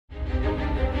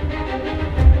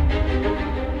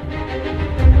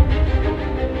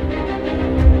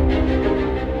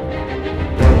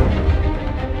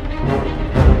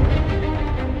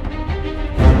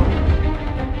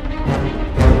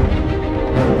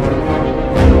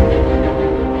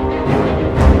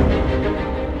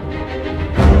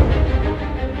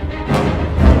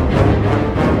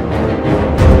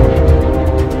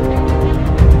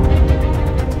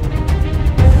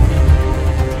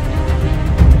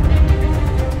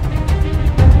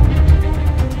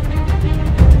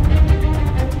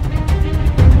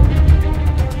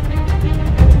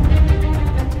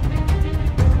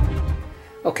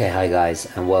Hi guys,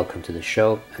 and welcome to the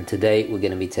show. And today we're going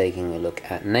to be taking a look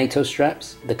at NATO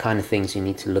straps, the kind of things you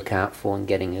need to look out for in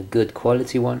getting a good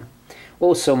quality one.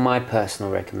 Also my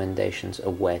personal recommendations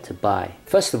of where to buy.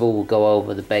 First of all, we'll go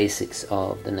over the basics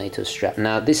of the NATO strap.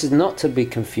 Now this is not to be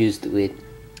confused with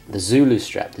the Zulu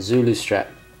strap. The Zulu strap,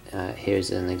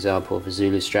 here's an example of a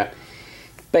Zulu strap.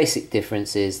 Basic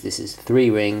difference is this is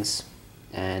 3 rings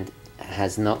and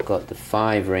has not got the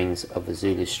 5 rings of a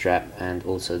Zulu strap, and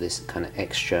also this kind of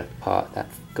extra part that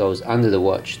goes under the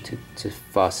watch to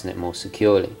fasten it more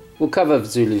securely. We'll cover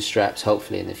Zulu straps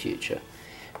hopefully in the future,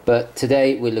 but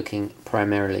today we're looking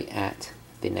primarily at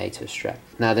the NATO strap.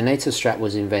 Now the NATO strap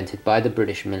was invented by the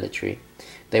British military.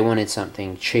 They wanted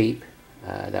something cheap,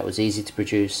 that was easy to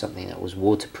produce, something that was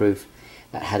waterproof,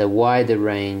 that had a wider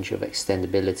range of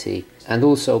extendability, and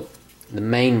also the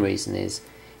main reason is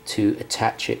to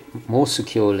attach it more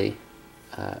securely,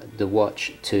 the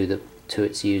watch to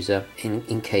its user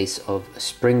in case of a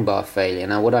spring bar failure.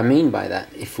 Now what I mean by that,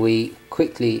 if I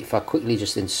quickly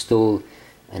just install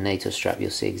a NATO strap,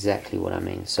 you'll see exactly what I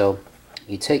mean. So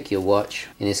you take your watch,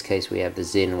 in this case we have the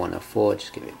Zin 104,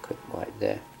 just give it a quick wipe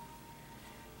there.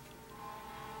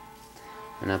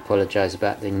 And I apologize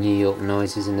about the New York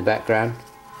noises in the background,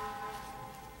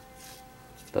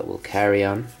 but we'll carry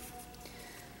on.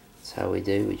 That's how we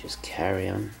do, we just carry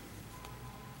on.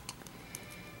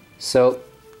 So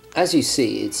as you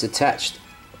see, it's attached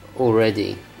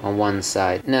already on one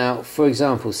side. Now for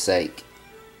example's sake,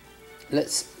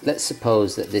 let's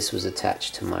suppose that this was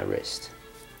attached to my wrist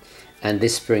and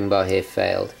this spring bar here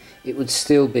failed. It would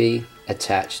still be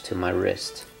attached to my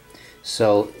wrist.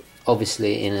 So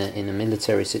obviously in a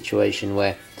military situation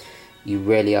where you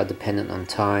really are dependent on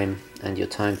time and your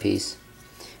timepiece,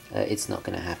 it's not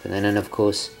going to happen. And then of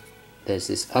course there's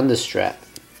this understrap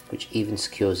which even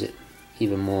secures it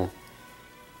even more,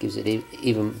 gives it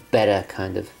even better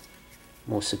kind of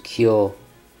more secure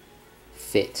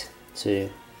fit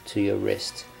to your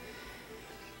wrist.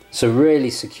 So really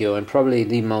secure, and probably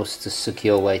the most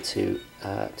secure way to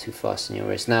fasten your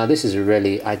wrist. Now this is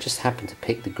I just happened to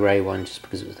pick the grey one just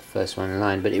because it was the first one in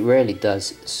line, but it really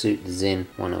does suit the Zin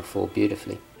 104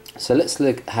 beautifully. So let's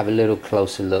have a little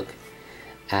closer look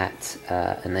at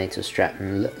a NATO strap,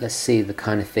 and let's see the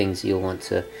kind of things you'll want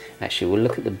to, actually we'll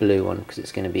look at the blue one because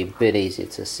it's going to be a bit easier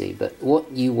to see. But what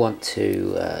you want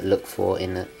to look for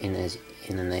in a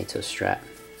NATO strap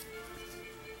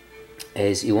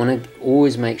is you want to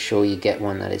always make sure you get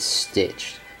one that is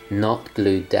stitched, not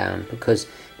glued down, because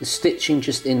the stitching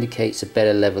just indicates a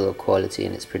better level of quality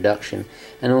in its production,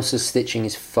 and also stitching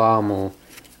is far more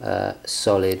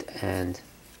solid and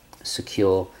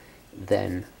secure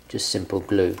than just simple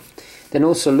glue. Then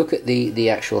also look at the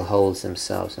actual holes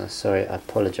themselves. Now sorry, I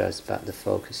apologize about the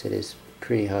focus, it is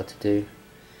pretty hard to do.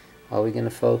 Are we going to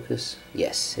focus?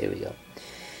 Yes, here we go.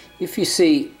 If you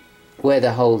see where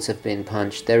the holes have been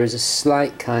punched, there is a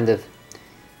slight kind of,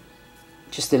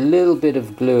 just a little bit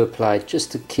of glue applied just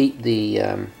to keep the,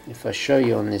 if I show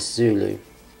you on this Zulu,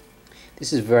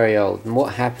 this is very old, and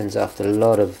what happens after a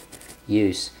lot of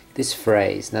use, this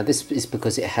frays. Now this is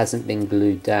because it hasn't been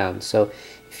glued down. So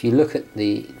if you look at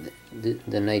the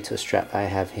NATO strap I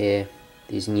have here,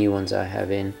 these new ones I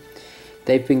have in,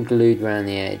 they've been glued around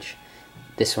the edge.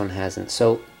 This one hasn't,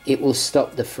 so it will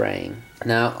stop the fraying.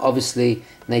 Now obviously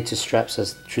NATO straps are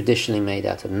traditionally made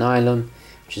out of nylon,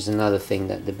 which is another thing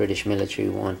that the British military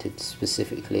wanted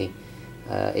specifically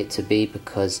it to be,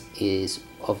 because it is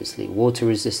obviously water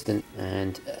resistant,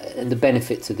 and the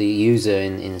benefit to the user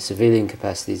in a civilian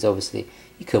capacity is obviously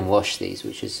you can wash these,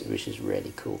 which is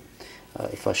really cool.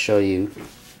 If I show you,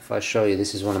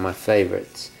 this is one of my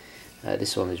favorites.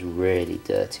 This one is really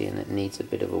dirty and it needs a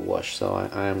bit of a wash, so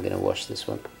I am going to wash this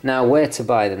one. Now where to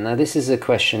buy them? Now this is a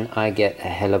question I get a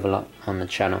hell of a lot on the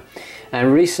channel,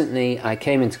 and recently I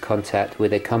came into contact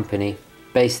with a company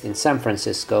based in San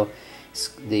Francisco,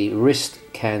 the Wrist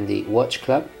Candy Watch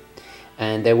Club,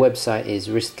 and their website is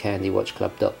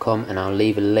wristcandywatchclub.com, and I'll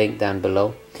leave a link down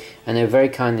below. And they're very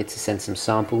kindly to send some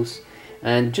samples,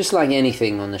 and just like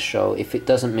anything on the show, if it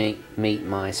doesn't meet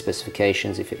my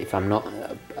specifications, if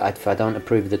I don't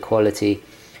approve of the quality,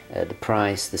 the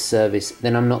price, the service,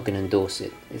 then I'm not going to endorse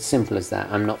it. It's simple as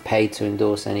that. I'm not paid to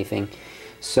endorse anything,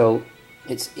 so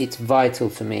it's vital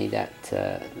for me that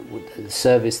the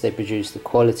service they produce, the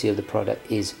quality of the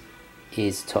product is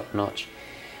top notch.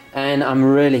 And I'm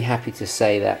really happy to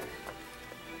say that,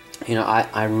 you know,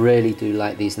 I really do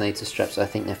like these NATO straps. I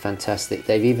think they're fantastic.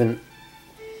 They've even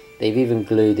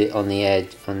glued it on the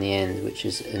edge, on the end, which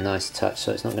is a nice touch,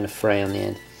 so it's not going to fray on the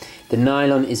end. The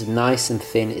nylon is nice and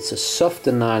thin. It's a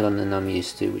softer nylon than I'm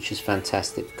used to, which is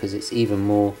fantastic because it's even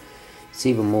more It's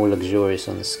even more luxurious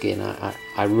on the skin.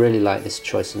 I really like this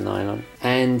choice of nylon,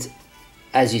 and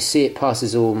as you see, it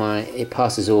passes all my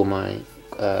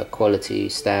quality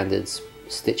standards.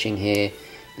 Stitching here,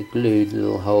 the glued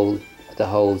little hole, the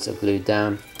holes are glued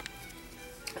down.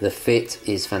 The fit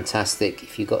is fantastic.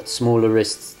 If you've got smaller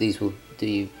wrists, these will do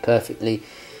you perfectly.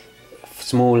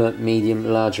 Smaller, medium,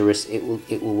 larger wrists, it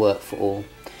will work for all.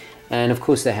 And of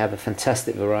course, they have a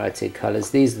fantastic variety of colors.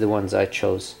 These are the ones I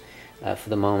chose for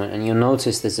the moment, and you'll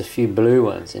notice there's a few blue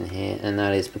ones in here, and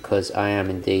that is because I am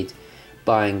indeed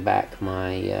buying back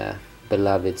my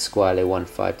beloved Squale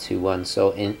 1521.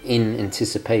 So in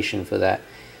anticipation for that,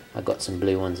 I got some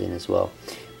blue ones in as well.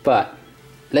 But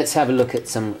let's have a look at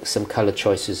some color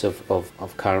choices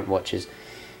of current watches.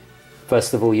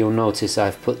 First of all, you'll notice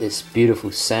I've put this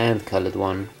beautiful sand colored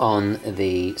one on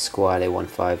the Squale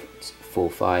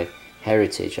 1545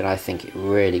 Heritage, and I think it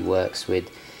really works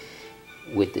with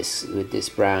this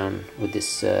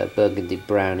burgundy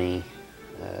browny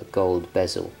gold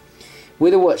bezel.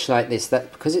 With a watch like this,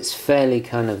 that because it's fairly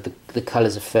kind of the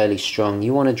colors are fairly strong,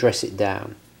 you want to dress it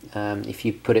down. If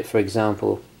you put it, for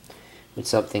example, with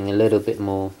something a little bit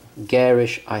more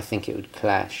garish, I think it would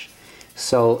clash.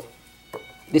 So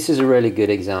this is a really good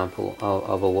example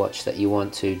of a watch that you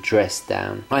want to dress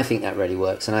down. I think that really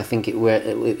works, and I think it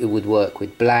would work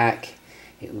with black,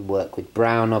 it would work with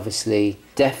brown, obviously,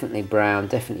 definitely brown,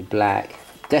 definitely black,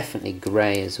 definitely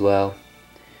grey as well.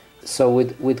 So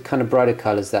with kind of brighter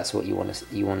colours, that's what you want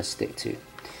to stick to.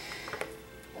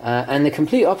 And the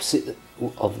complete opposite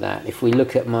of that, if we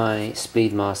look at my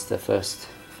Speedmaster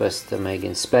first Omega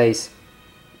in Space,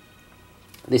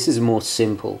 this is more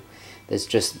simple.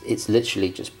 It's literally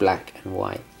just black and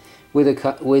white.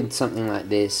 With something like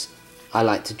this, I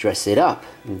like to dress it up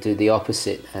and do the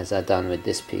opposite as I've done with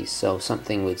this piece. So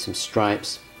something with some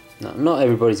stripes. Now, not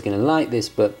everybody's going to like this,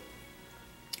 but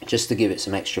just to give it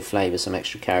some extra flavour, some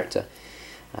extra character.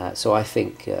 So I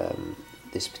think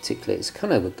this particular is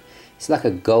kind of it's like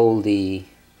a goldy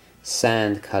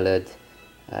sand coloured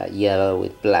yellow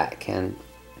with black, and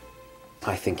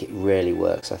I think it really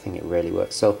works.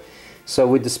 So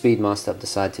with the Speedmaster, I've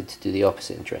decided to do the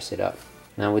opposite and dress it up.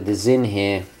 Now with the Zin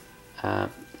here,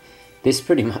 this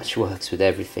pretty much works with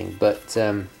everything, but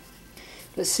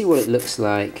let's see what it looks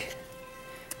like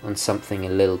on something a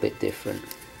little bit different.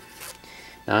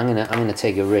 Now I'm gonna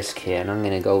take a risk here, and I'm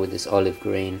gonna go with this olive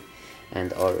green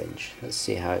and orange. Let's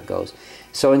see how it goes.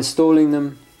 So installing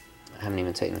them, I haven't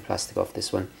even taken the plastic off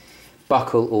this one.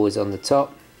 Buckle always on the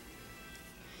top.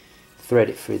 Thread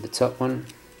it through the top one.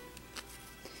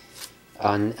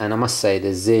 And I must say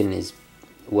the Zin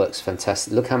works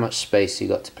fantastic. Look how much space you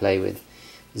got to play with.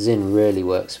 Zin really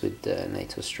works with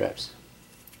NATO straps.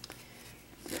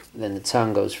 Then the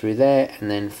tongue goes through there, and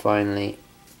then finally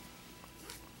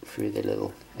through the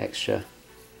little extra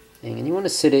thing. And you want to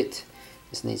sit it,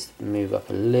 this needs to move up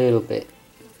a little bit.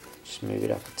 Just move it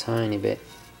up a tiny bit.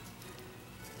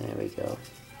 There we go.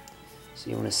 So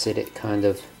you want to sit it kind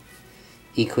of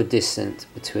equidistant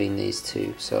between these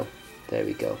two. So there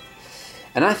we go.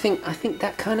 And I think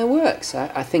that kind of works.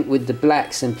 I think with the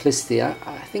black simplicity, I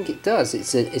think it does.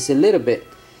 It's a little bit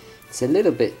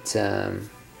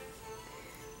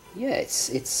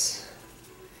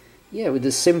yeah, with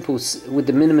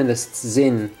the minimalist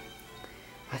Zin,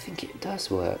 I think it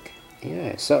does work.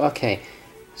 Yeah. So okay,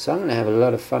 so I'm gonna have a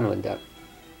lot of fun with that.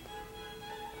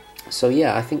 So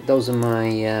yeah, I think those are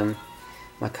my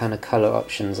my kind of color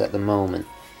options at the moment.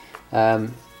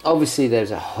 Obviously,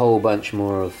 there's a whole bunch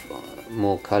more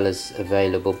colors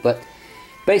available, but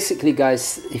basically,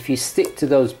 guys, if you stick to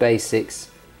those basics,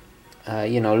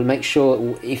 you know, make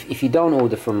sure if you don't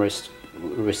order from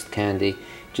Wrist Candy,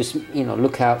 just, you know,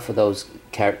 look out for those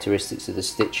characteristics of the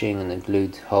stitching and the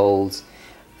glued holes,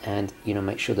 and, you know,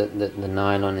 make sure that the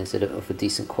nylon is of a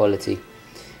decent quality.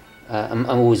 And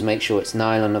always make sure it's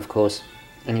nylon, of course,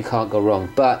 and you can't go wrong.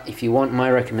 But if you want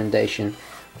my recommendation,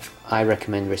 I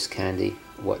recommend Wrist Candy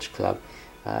Watch Club.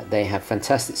 They have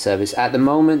fantastic service. At the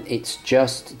moment, it's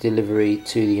just delivery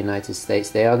to the United States.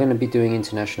 They are going to be doing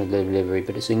international delivery,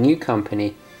 but it's a new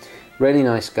company. Really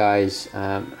nice guys.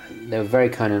 They were very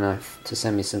kind enough to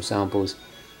send me some samples.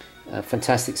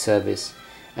 Fantastic service,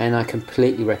 and I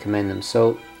completely recommend them.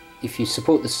 So if you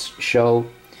support this show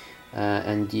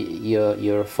and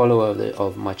you're a follower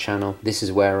of my channel, this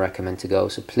is where I recommend to go.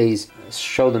 So please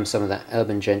show them some of that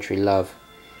urban gentry love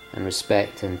and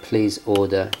respect, and please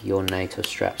order your NATO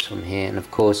straps from here. And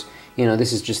of course, you know,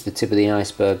 this is just the tip of the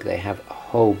iceberg. They have a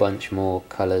whole bunch more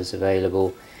colors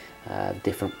available,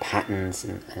 different patterns,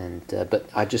 but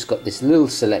I just got this little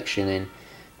selection in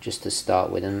just to start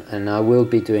with, and I will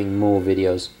be doing more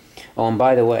videos. Oh, and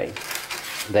by the way,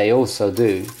 they also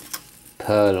do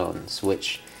purlons,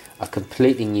 which are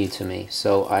completely new to me.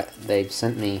 So they've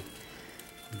sent me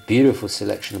a beautiful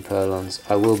selection of purlons.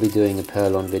 I will be doing a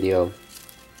purlon video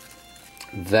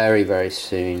very, very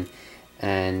soon,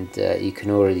 and you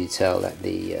can already tell that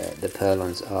the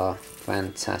purlons are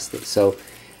fantastic. So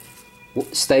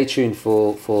stay tuned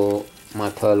for my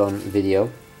purlon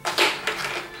video,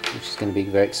 which is going to be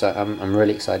very exciting. I'm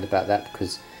really excited about that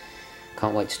because I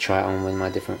can't wait to try it on with my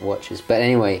different watches. But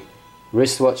anyway,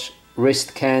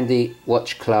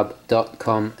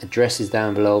 wristcandywatchclub.com, address is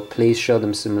down below. Please show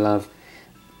them some love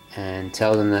and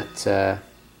tell them that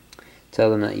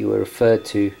you were referred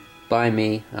to by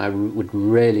me. I would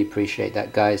really appreciate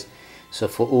that, guys. So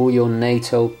for all your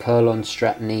NATO purlon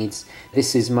strap needs,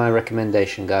 this is my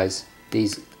recommendation, guys.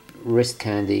 These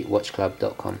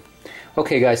wristcandywatchclub.com.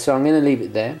 Okay guys, so I'm going to leave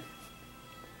it there.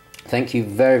 Thank you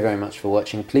very, very much for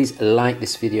watching. Please like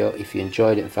this video if you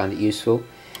enjoyed it and found it useful,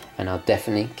 and I'll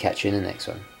definitely catch you in the next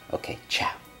one. Okay,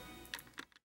 ciao.